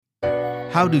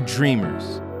How do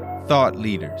dreamers, thought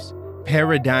leaders,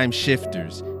 paradigm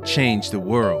shifters change the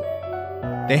world?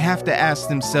 They have to ask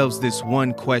themselves this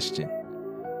one question: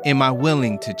 am I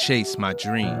willing to chase my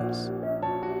dreams?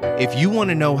 If you want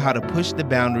to know how to push the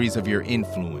boundaries of your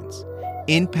influence,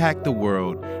 impact the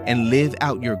world, and live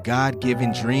out your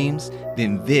God-given dreams,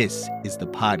 then this is the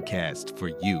podcast for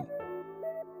you.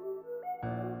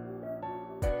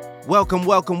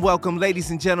 Welcome,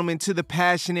 ladies and gentlemen, to the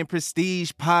Passion and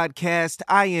Prestige podcast.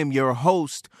 I am your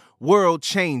host, world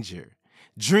changer,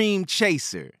 dream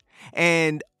chaser,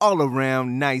 and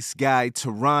all-around nice guy,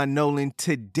 Teron Nolan.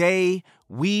 Today,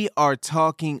 we are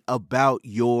talking about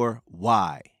your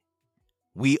why.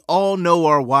 We all know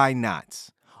our why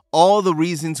nots, all the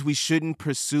reasons we shouldn't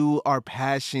pursue our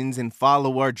passions and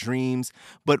follow our dreams,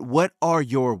 but what are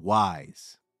your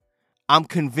whys? I'm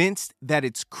convinced that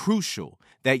it's crucial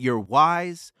that your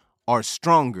whys are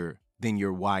stronger than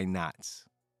your why nots.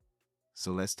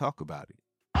 So let's talk about it.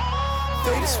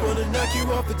 They just wanna knock you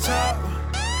off the top,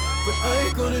 but I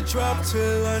ain't gonna drop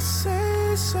till I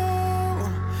say so,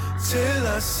 till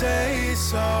I say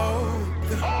so,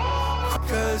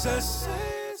 'cause I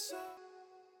say so.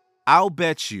 I'll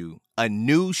bet you a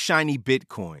new shiny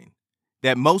Bitcoin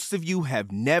that most of you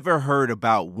have never heard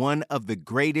about one of the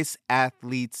greatest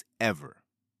athletes ever.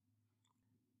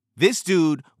 This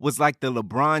dude was like the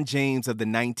LeBron James of the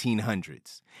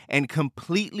 1900s and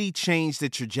completely changed the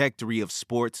trajectory of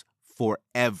sports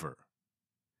forever.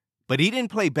 But he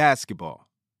didn't play basketball.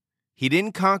 He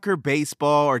didn't conquer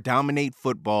baseball or dominate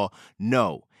football.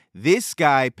 No, this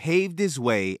guy paved his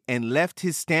way and left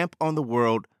his stamp on the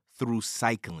world through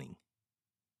cycling.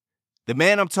 The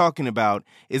man I'm talking about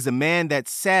is a man that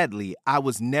sadly I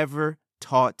was never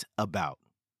taught about.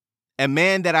 A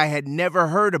man that I had never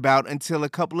heard about until a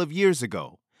couple of years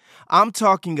ago. I'm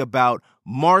talking about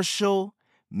Marshall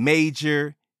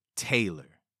Major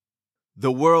Taylor,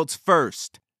 the world's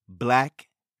first Black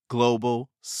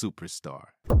global superstar.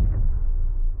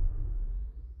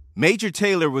 Major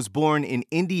Taylor was born in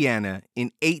Indiana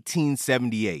in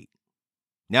 1878.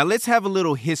 Now let's have a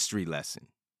little history lesson.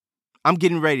 I'm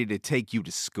getting ready to take you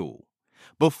to school.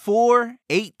 Before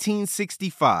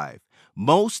 1865,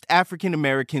 most African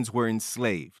Americans were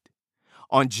enslaved.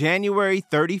 On January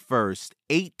 31st,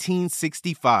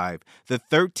 1865, the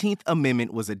 13th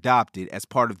Amendment was adopted as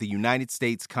part of the United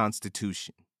States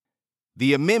Constitution.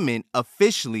 The amendment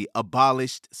officially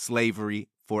abolished slavery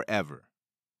forever.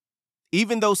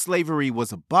 Even though slavery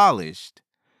was abolished,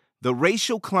 the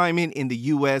racial climate in the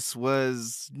U.S.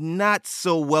 was not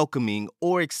so welcoming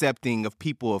or accepting of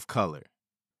people of color.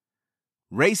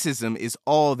 Racism is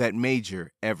all that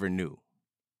Major ever knew.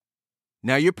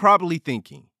 Now you're probably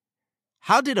thinking,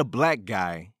 how did a black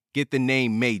guy get the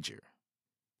name Major?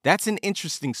 That's an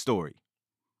interesting story.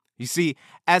 You see,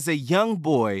 as a young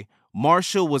boy,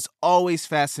 Marshall was always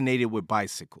fascinated with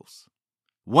bicycles.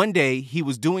 One day, he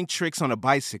was doing tricks on a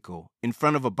bicycle in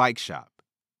front of a bike shop.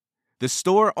 The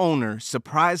store owner,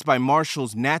 surprised by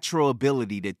Marshall's natural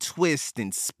ability to twist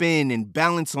and spin and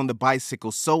balance on the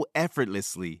bicycle so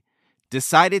effortlessly,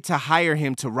 decided to hire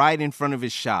him to ride in front of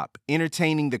his shop,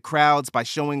 entertaining the crowds by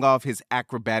showing off his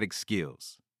acrobatic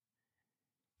skills.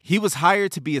 He was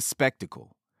hired to be a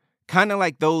spectacle, kind of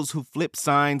like those who flip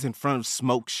signs in front of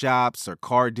smoke shops or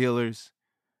car dealers.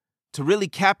 To really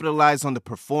capitalize on the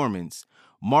performance,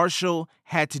 Marshall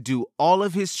had to do all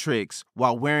of his tricks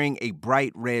while wearing a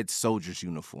bright red soldier's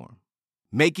uniform,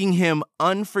 making him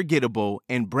unforgettable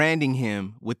and branding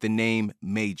him with the name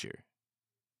Major.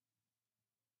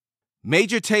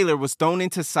 Major Taylor was thrown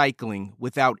into cycling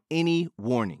without any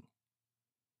warning.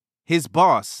 His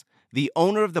boss, the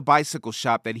owner of the bicycle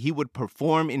shop that he would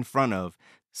perform in front of,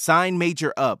 signed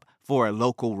Major up for a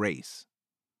local race.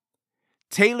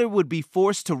 Taylor would be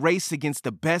forced to race against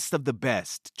the best of the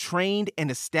best, trained and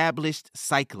established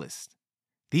cyclists.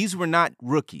 These were not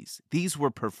rookies, these were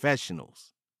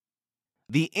professionals.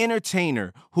 The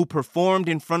entertainer who performed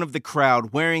in front of the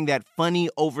crowd wearing that funny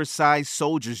oversized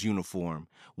soldier's uniform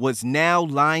was now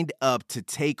lined up to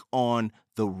take on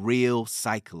the real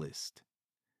cyclist.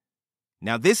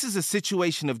 Now, this is a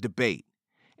situation of debate,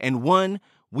 and one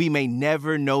we may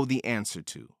never know the answer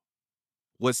to.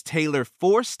 Was Taylor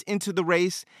forced into the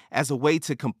race as a way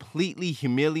to completely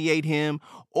humiliate him,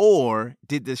 or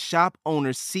did the shop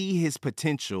owner see his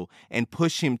potential and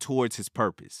push him towards his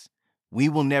purpose? We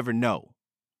will never know.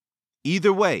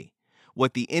 Either way,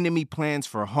 what the enemy plans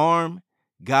for harm,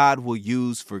 God will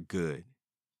use for good.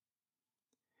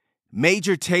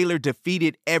 Major Taylor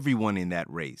defeated everyone in that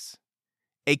race.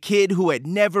 A kid who had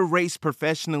never raced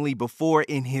professionally before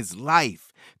in his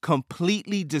life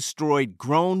completely destroyed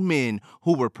grown men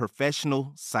who were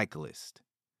professional cyclists.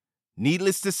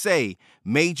 Needless to say,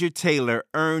 Major Taylor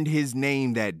earned his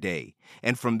name that day,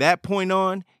 and from that point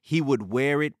on, he would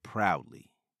wear it proudly.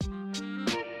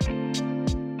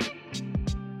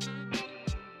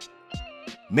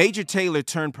 Major Taylor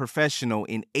turned professional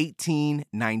in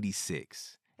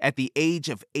 1896, at the age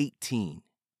of 18.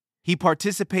 He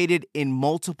participated in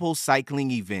multiple cycling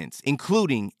events,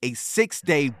 including a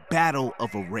 6-day battle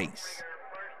of a race.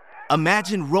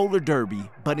 Imagine roller derby,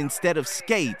 but instead of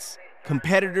skates,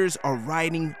 competitors are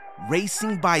riding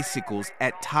racing bicycles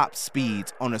at top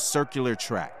speeds on a circular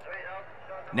track.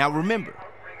 Now remember,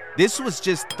 this was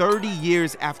just 30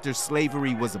 years after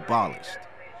slavery was abolished,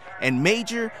 and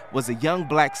Major was a young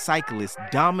black cyclist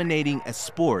dominating a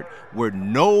sport where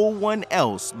no one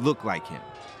else looked like him.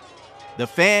 The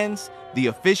fans, the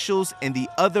officials, and the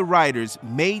other riders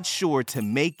made sure to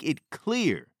make it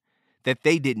clear that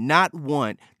they did not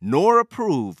want nor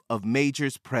approve of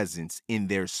Major's presence in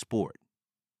their sport.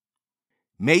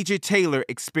 Major Taylor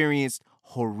experienced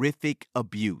horrific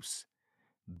abuse.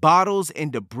 Bottles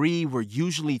and debris were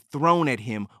usually thrown at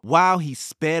him while he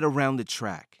sped around the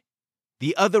track.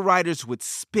 The other riders would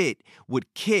spit,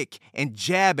 would kick, and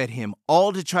jab at him,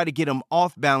 all to try to get him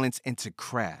off balance and to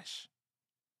crash.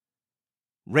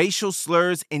 Racial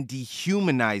slurs and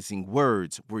dehumanizing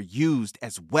words were used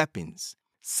as weapons,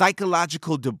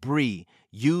 psychological debris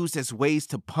used as ways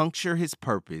to puncture his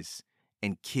purpose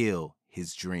and kill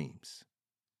his dreams.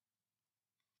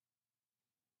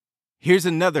 Here's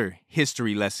another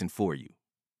history lesson for you.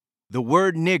 The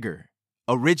word nigger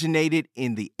originated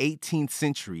in the 18th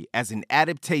century as an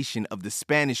adaptation of the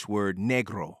Spanish word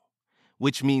negro,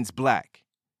 which means black.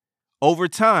 Over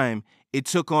time, it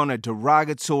took on a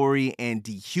derogatory and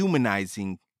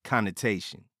dehumanizing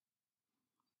connotation.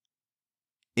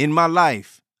 In my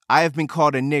life, I have been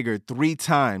called a nigger 3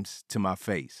 times to my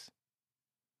face.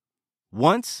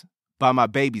 Once, by my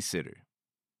babysitter.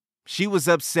 She was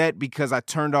upset because I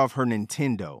turned off her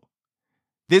Nintendo.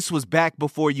 This was back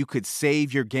before you could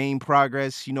save your game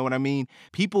progress, you know what I mean?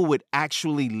 People would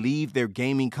actually leave their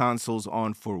gaming consoles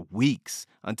on for weeks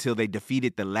until they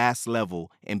defeated the last level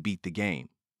and beat the game.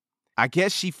 I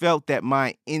guess she felt that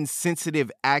my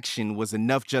insensitive action was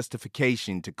enough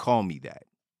justification to call me that.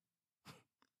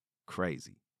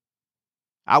 Crazy.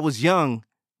 I was young,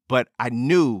 but I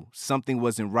knew something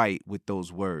wasn't right with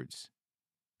those words.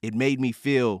 It made me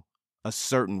feel a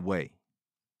certain way.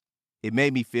 It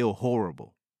made me feel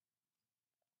horrible.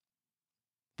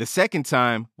 The second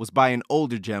time was by an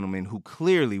older gentleman who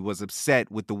clearly was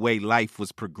upset with the way life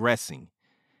was progressing.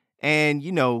 And,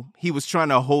 he was trying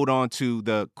to hold on to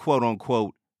the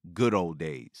quote-unquote good old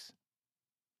days.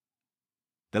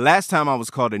 The last time I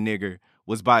was called a nigger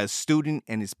was by a student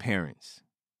and his parents.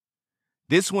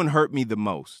 This one hurt me the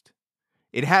most.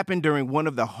 It happened during one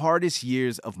of the hardest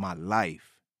years of my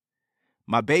life.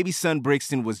 My baby son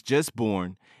Brixton was just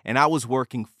born, and I was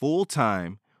working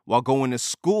full-time while going to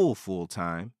school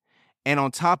full-time. And on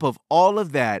top of all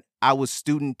of that, I was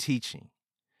student teaching.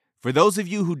 For those of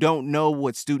you who don't know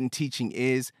what student teaching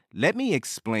is, let me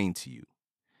explain to you.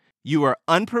 You are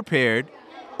unprepared,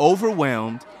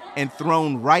 overwhelmed, and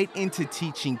thrown right into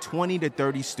teaching 20 to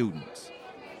 30 students.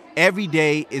 Every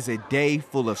day is a day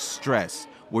full of stress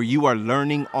where you are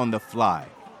learning on the fly.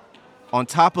 On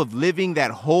top of living that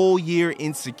whole year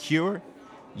insecure,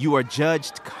 you are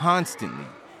judged constantly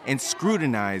and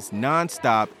scrutinized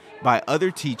nonstop by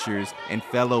other teachers and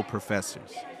fellow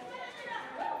professors.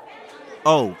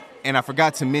 Oh, and I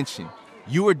forgot to mention,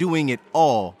 you are doing it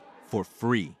all for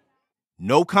free.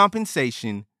 No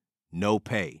compensation, no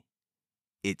pay.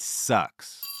 It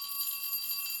sucks.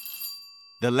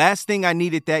 The last thing I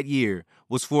needed that year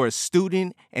was for a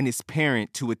student and his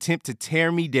parent to attempt to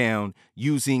tear me down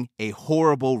using a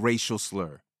horrible racial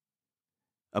slur.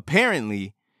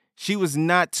 Apparently, she was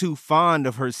not too fond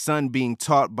of her son being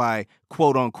taught by,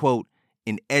 quote-unquote,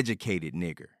 an educated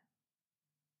nigger.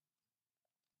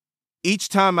 Each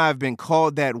time I've been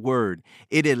called that word,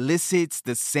 it elicits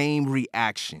the same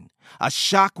reaction. A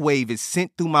shockwave is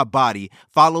sent through my body,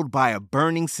 followed by a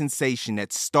burning sensation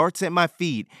that starts at my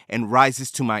feet and rises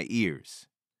to my ears.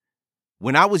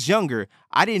 When I was younger,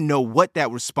 I didn't know what that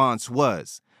response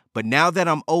was, but now that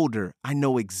I'm older, I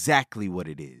know exactly what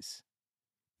it is.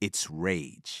 It's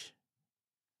rage.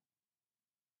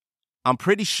 I'm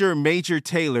pretty sure Major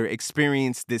Taylor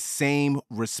experienced this same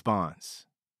response.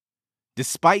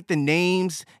 Despite the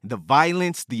names, the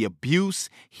violence, the abuse,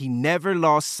 he never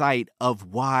lost sight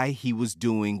of why he was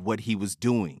doing what he was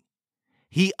doing.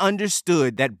 He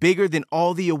understood that bigger than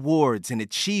all the awards and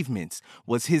achievements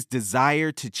was his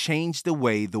desire to change the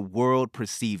way the world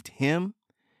perceived him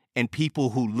and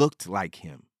people who looked like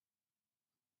him.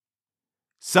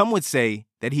 Some would say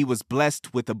that he was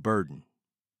blessed with a burden.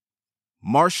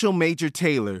 Marshall Major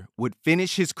Taylor would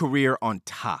finish his career on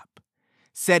top,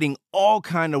 setting all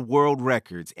kinds of world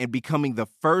records and becoming the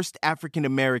first African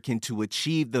American to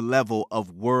achieve the level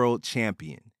of world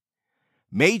champion.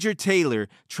 Major Taylor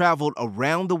traveled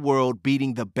around the world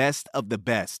beating the best of the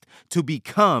best to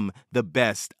become the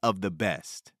best of the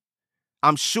best.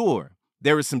 I'm sure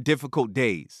there were some difficult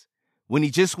days when he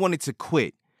just wanted to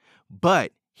quit,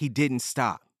 but he didn't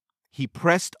stop. He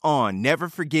pressed on, never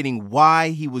forgetting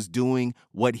why he was doing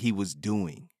what he was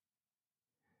doing.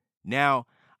 Now,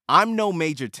 I'm no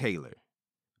Major Taylor,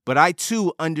 but I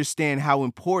too understand how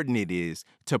important it is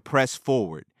to press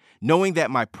forward, knowing that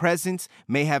my presence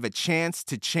may have a chance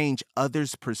to change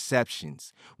others'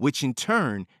 perceptions, which in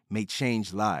turn may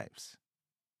change lives.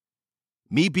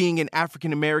 Me being an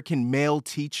African-American male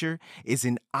teacher is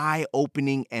an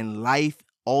eye-opening and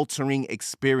life-altering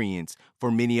experience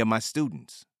for many of my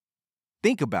students.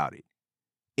 Think about it.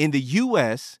 In the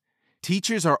U.S.,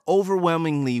 teachers are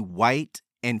overwhelmingly white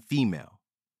and female,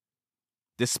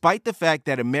 despite the fact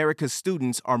that America's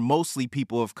students are mostly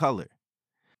people of color.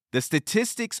 The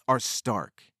statistics are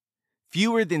stark.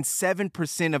 Fewer than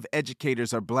 7% of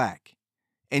educators are black,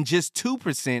 and just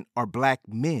 2% are black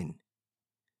men.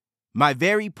 My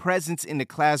very presence in the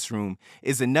classroom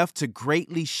is enough to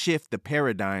greatly shift the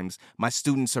paradigms my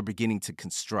students are beginning to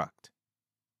construct.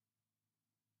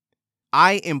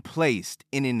 I am placed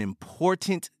in an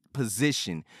important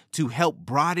position to help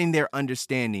broaden their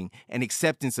understanding and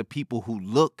acceptance of people who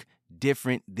look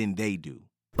different than they do.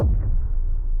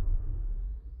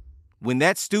 When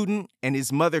that student and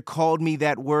his mother called me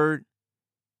that word,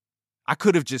 I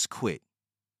could have just quit.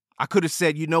 I could have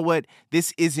said, you know what,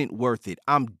 this isn't worth it.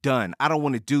 I'm done. I don't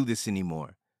want to do this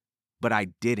anymore. But I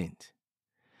didn't.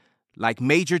 Like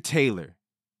Major Taylor,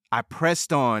 I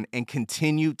pressed on and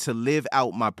continued to live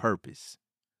out my purpose.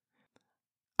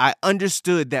 I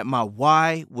understood that my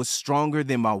why was stronger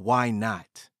than my why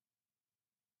not.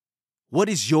 What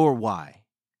is your why?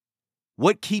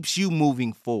 What keeps you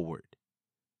moving forward?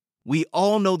 We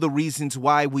all know the reasons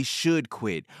why we should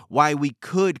quit, why we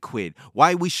could quit,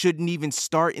 why we shouldn't even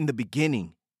start in the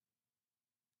beginning.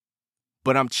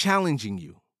 But I'm challenging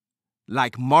you,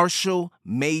 like Marshall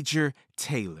Major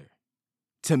Taylor,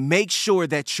 to make sure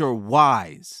that your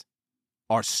whys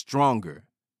are stronger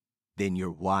than your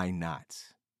why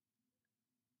nots.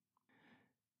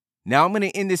 Now I'm going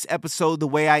to end this episode the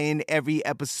way I end every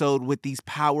episode, with these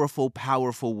powerful,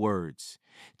 powerful words.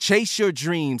 Chase your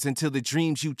dreams until the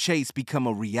dreams you chase become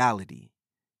a reality.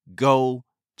 Go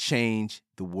change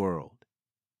the world.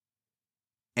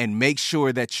 And make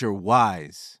sure that your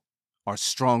whys are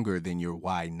stronger than your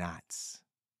why nots.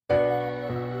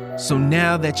 So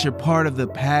now that you're part of the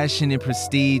Passion and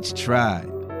Prestige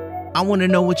tribe, I want to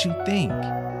know what you think.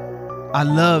 I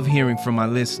love hearing from my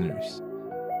listeners.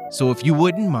 So if you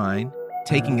wouldn't mind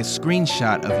taking a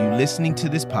screenshot of you listening to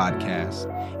this podcast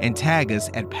and tag us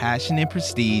at Passion and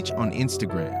Prestige on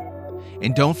Instagram.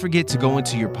 And don't forget to go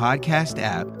into your podcast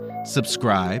app,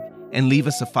 subscribe, and leave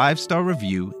us a 5-star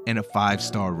review and a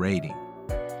 5-star rating.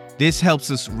 This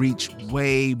helps us reach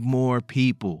way more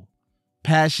people.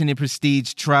 Passion and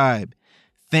Prestige tribe,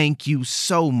 thank you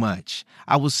so much.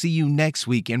 I will see you next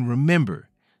week, and remember,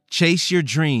 chase your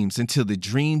dreams until the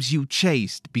dreams you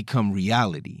chased become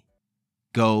reality.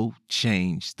 Go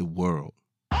change the world.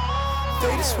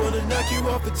 They just wanna knock you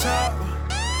off the top,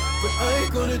 but I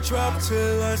ain't gonna drop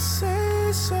till I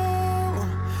say so.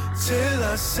 Till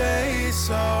I say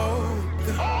so.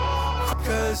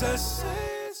 'Cause I say